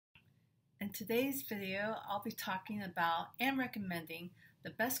In today's video, I'll be talking about and recommending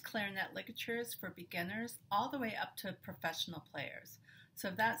the best clarinet ligatures for beginners all the way up to professional players. So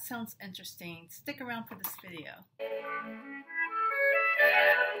if that sounds interesting, stick around for this video.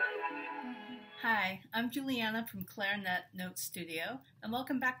 Hi, I'm Juliana from Clarinet Note Studio, and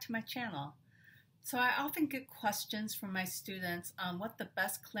welcome back to my channel. So I often get questions from my students on what the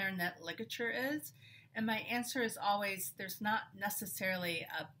best clarinet ligature is, and my answer is always there's not necessarily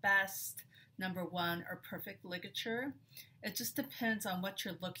a best, number one, or perfect ligature. It just depends on what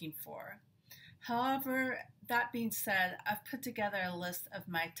you're looking for. However, that being said, I've put together a list of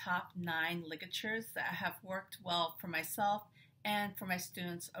my top 9 ligatures that have worked well for myself and for my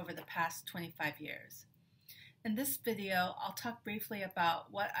students over the past 25 years. In this video, I'll talk briefly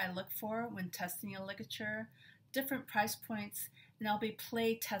about what I look for when testing a ligature, different price points, and I'll be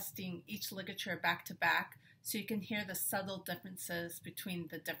play testing each ligature back to back so you can hear the subtle differences between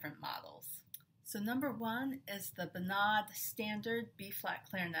the different models. So number 1 is the Bonade Standard B-flat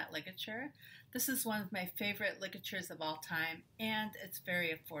clarinet ligature. This is one of my favorite ligatures of all time, and it's very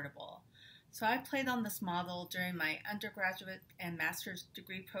affordable. So I played on this model during my undergraduate and master's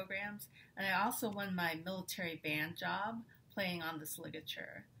degree programs, and I also won my military band job playing on this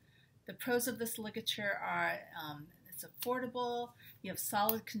ligature. The pros of this ligature are it's affordable, you have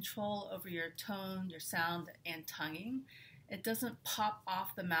solid control over your tone, your sound, and tonguing. It doesn't pop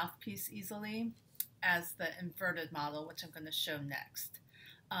off the mouthpiece easily as the inverted model, which I'm going to show next.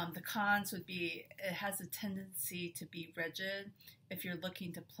 The cons would be it has a tendency to be rigid if you're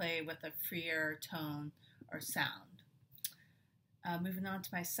looking to play with a freer tone or sound. Moving on to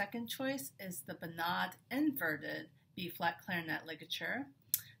my second choice is the Bonade Inverted B-flat clarinet ligature.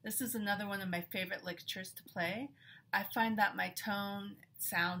 This is another one of my favorite ligatures to play. I find that my tone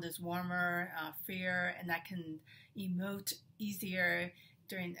sound is warmer, freer, and I can emote easier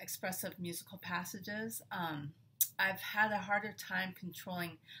during expressive musical passages. I've had a harder time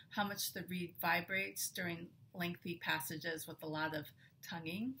controlling how much the reed vibrates during lengthy passages with a lot of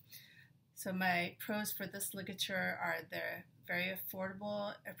tonguing. So my pros for this ligature are they're very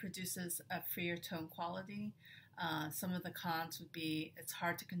affordable, it produces a freer tone quality. Some of the cons would be it's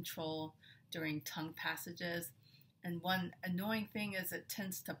hard to control during tongue passages, and one annoying thing is it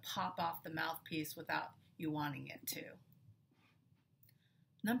tends to pop off the mouthpiece without you wanting it to.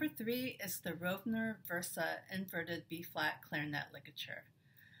 Number 3 is the Rovner Versa Inverted B-flat clarinet ligature.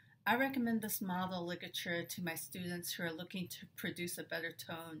 I recommend this model ligature to my students who are looking to produce a better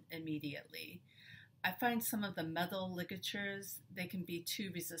tone immediately. I find some of the metal ligatures, they can be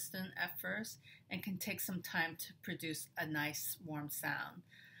too resistant at first and can take some time to produce a nice warm sound.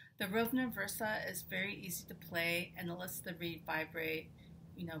 The Rovner Versa is very easy to play and it lets the reed vibrate,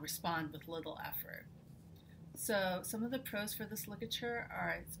 respond with little effort. So some of the pros for this ligature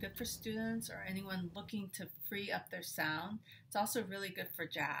are it's good for students or anyone looking to free up their sound. It's also really good for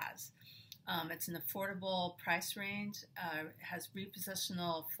jazz. It's an affordable price range. It has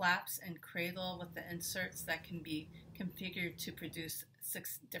repositional flaps and cradle with the inserts that can be configured to produce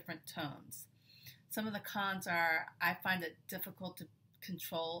 6 different tones. Some of the cons are I find it difficult to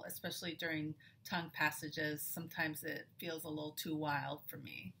control, especially during tongue passages. Sometimes it feels a little too wild for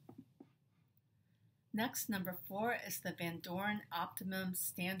me. Next, number 4 is the Van Doren Optimum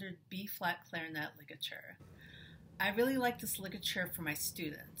Standard B-flat clarinet ligature. I really like this ligature for my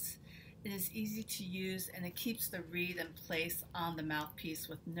students. It is easy to use and it keeps the reed in place on the mouthpiece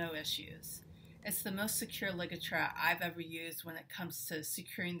with no issues. It's the most secure ligature I've ever used when it comes to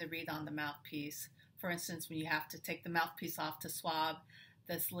securing the reed on the mouthpiece. For instance, when you have to take the mouthpiece off to swab,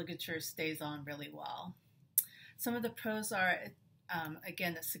 this ligature stays on really well. Some of the pros are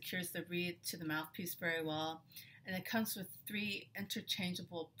again, it secures the reed to the mouthpiece very well, and it comes with 3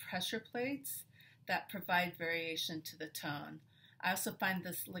 interchangeable pressure plates that provide variation to the tone. I also find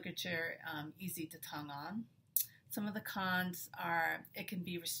this ligature easy to tongue on. Some of the cons are it can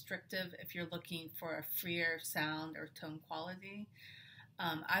be restrictive if you're looking for a freer sound or tone quality.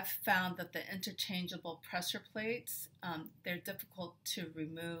 I've found that the interchangeable pressure plates, they're difficult to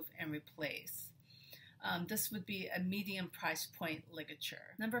remove and replace. This would be a medium price point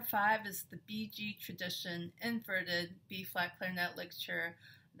ligature. Number 5 is the BG Tradition Inverted B-flat clarinet ligature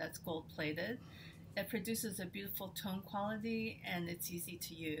that's gold plated. It produces a beautiful tone quality and it's easy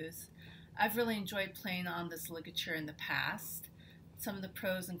to use. I've really enjoyed playing on this ligature in the past. Some of the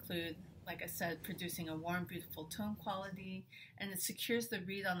pros include, like I said, producing a warm, beautiful tone quality, and it secures the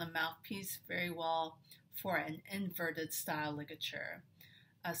reed on the mouthpiece very well for an inverted style ligature.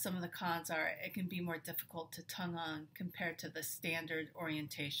 Some of the cons are it can be more difficult to tongue on compared to the standard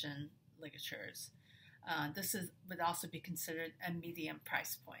orientation ligatures. This would also be considered a medium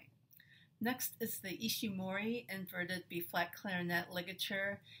price point. Next is the Ishimori inverted B-flat clarinet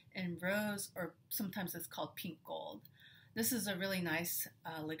ligature in rose, or sometimes it's called pink gold. This is a really nice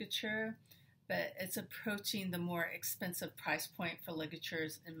ligature, but it's approaching the more expensive price point for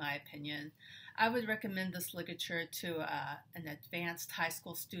ligatures in my opinion. I would recommend this ligature to an advanced high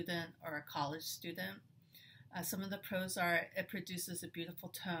school student or a college student. Some of the pros are it produces a beautiful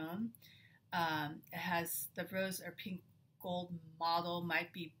tone. It has the rose or pink gold model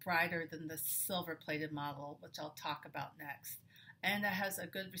might be brighter than the silver plated model, which I'll talk about next. And it has a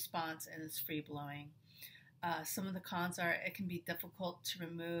good response and is free blowing. Some of the cons are it can be difficult to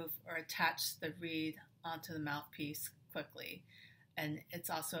remove or attach the reed onto the mouthpiece quickly. And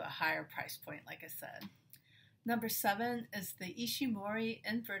it's also a higher price point, like I said. Number 7 is the Ishimori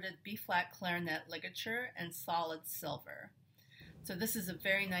inverted B-flat clarinet ligature in solid silver. So this is a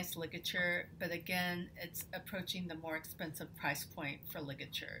very nice ligature, but again, it's approaching the more expensive price point for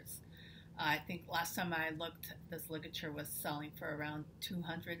ligatures. I think last time I looked, this ligature was selling for around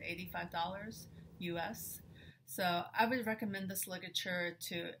 $285 US. So I would recommend this ligature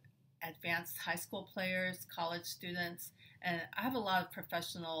to advanced high school players, college students, and I have a lot of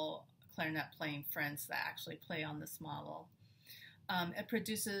professional clarinet playing friends that actually play on this model. It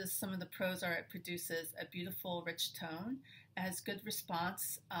produces, some of the pros are it produces a beautiful rich tone. It has good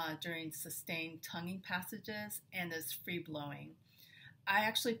response during sustained tonguing passages and is free blowing. I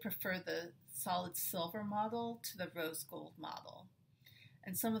actually prefer the solid silver model to the rose gold model.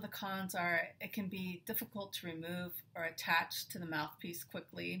 And some of the cons are it can be difficult to remove or attach to the mouthpiece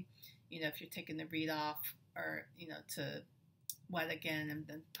quickly. You know, if you're taking the reed off or, you know, to wet again and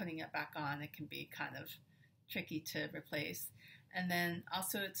then putting it back on, it can be kind of tricky to replace. And then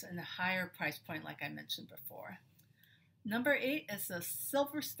also it's in a higher price point like I mentioned before. Number 8 is the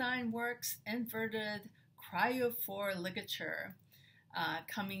Silverstein Works inverted cryophore ligature,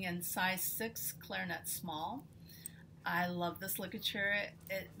 coming in size 6 clarinet small. I love this ligature.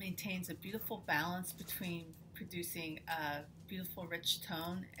 It maintains a beautiful balance between producing a beautiful rich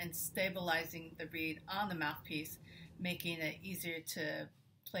tone and stabilizing the reed on the mouthpiece, making it easier to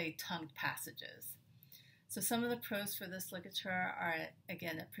play tongued passages. So some of the pros for this ligature are,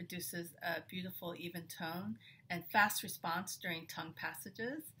 again, it produces a beautiful even tone and fast response during tongue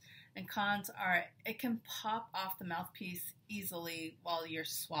passages. And cons are it can pop off the mouthpiece easily while you're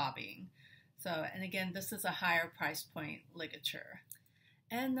swabbing. So, and again, this is a higher price point ligature.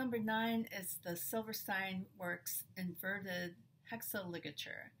 And number 9 is the Silverstein Works inverted hexa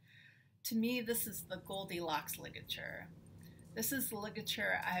ligature. To me, this is the Goldilocks ligature. This is the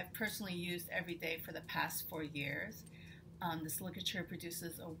ligature I have personally used every day for the past 4 years. This ligature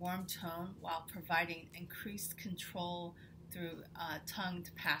produces a warm tone while providing increased control through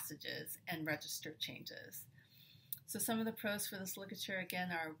tongued passages and register changes. So some of the pros for this ligature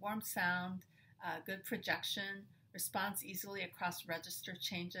again are warm sound, good projection, responds easily across register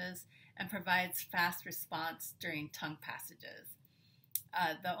changes, and provides fast response during tongue passages.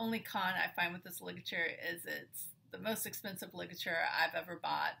 The only con I find with this ligature is it's the most expensive ligature I've ever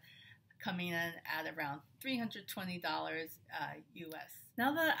bought, coming in at around $320 US.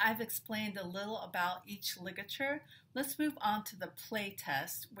 Now that I've explained a little about each ligature, let's move on to the play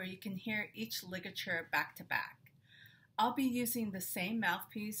test where you can hear each ligature back to back. I'll be using the same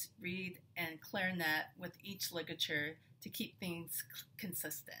mouthpiece, reed, and clarinet with each ligature to keep things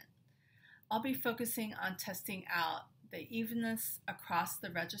consistent. I'll be focusing on testing out the evenness across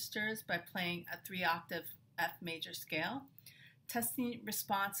the registers by playing a 3-octave F major scale, testing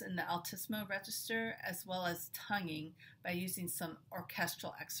response in the Altissimo register, as well as tonguing by using some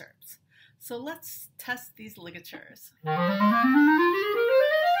orchestral excerpts. So let's test these ligatures.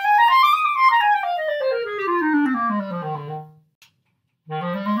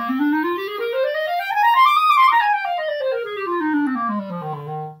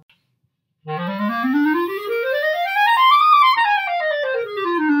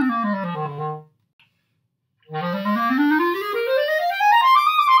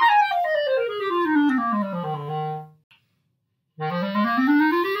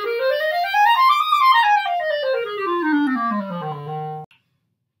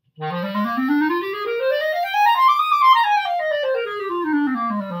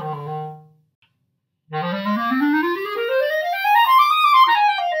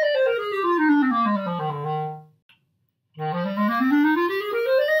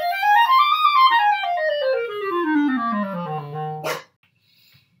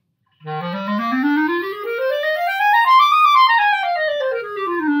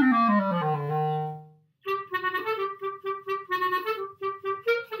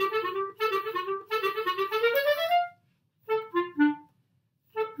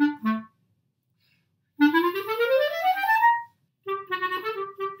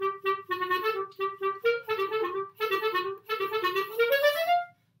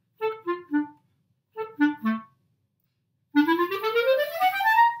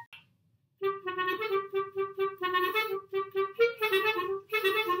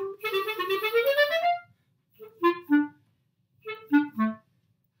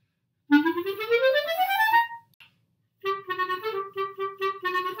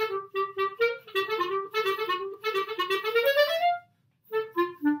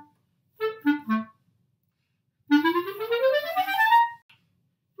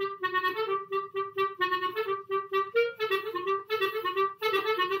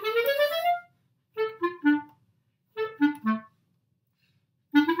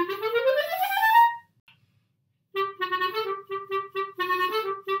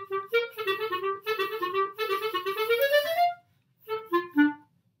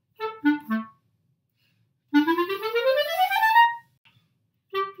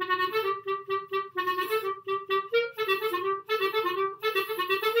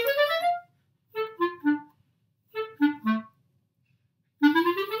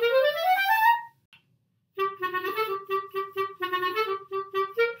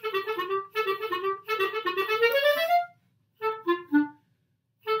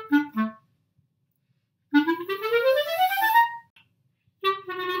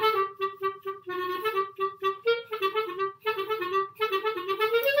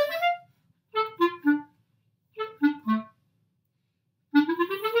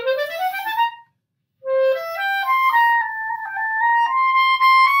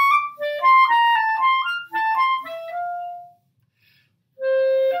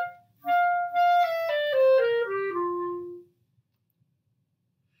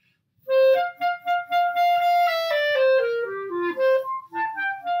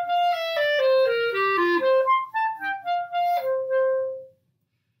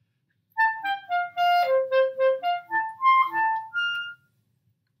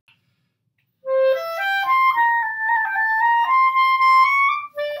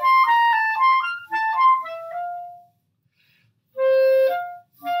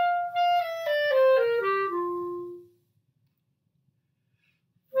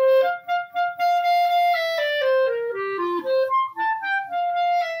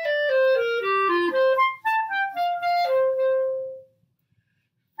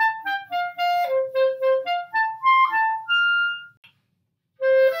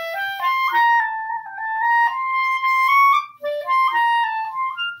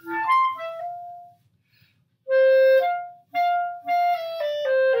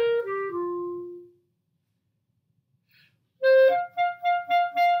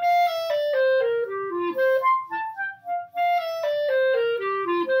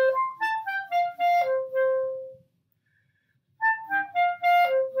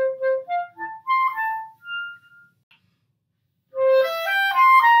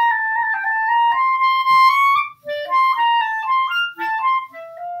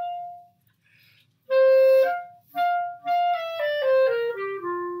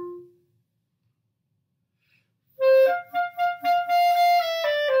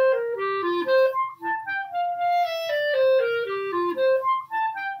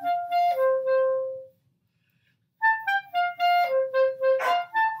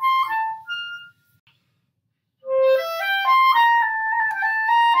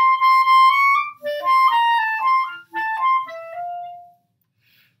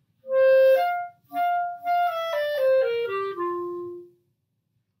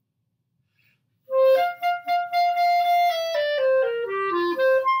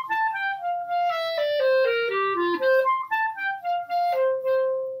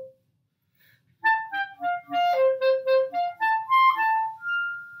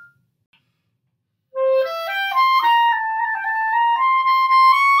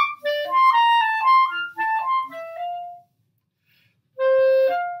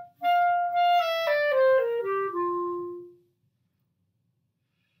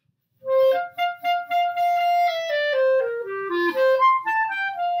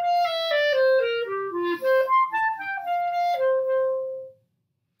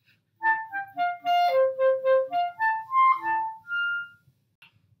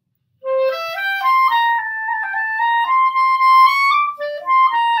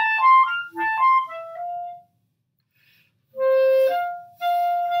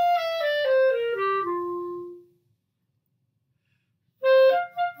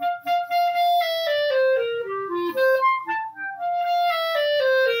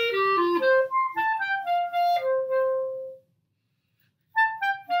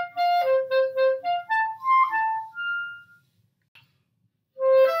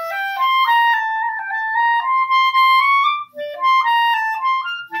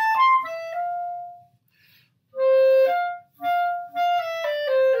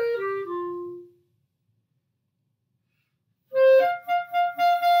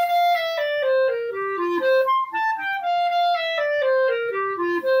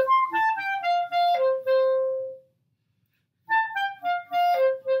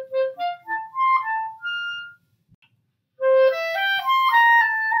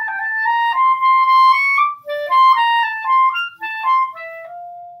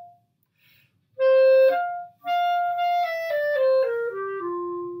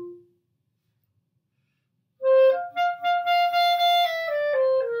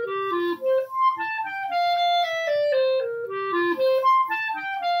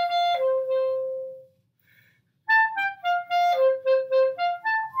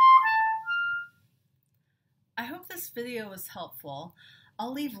 this video was helpful,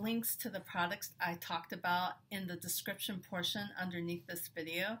 I'll leave links to the products I talked about in the description portion underneath this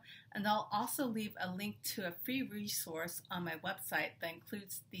video, and I'll also leave a link to a free resource on my website that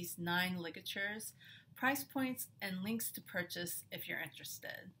includes these 9 ligatures, price points, and links to purchase if you're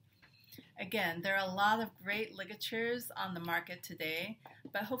interested. Again, there are a lot of great ligatures on the market today,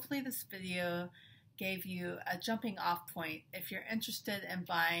 but hopefully this video gave you a jumping off point if you're interested in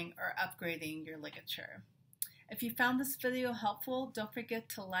buying or upgrading your ligature. If you found this video helpful, don't forget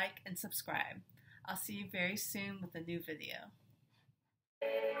to like and subscribe. I'll see you very soon with a new video.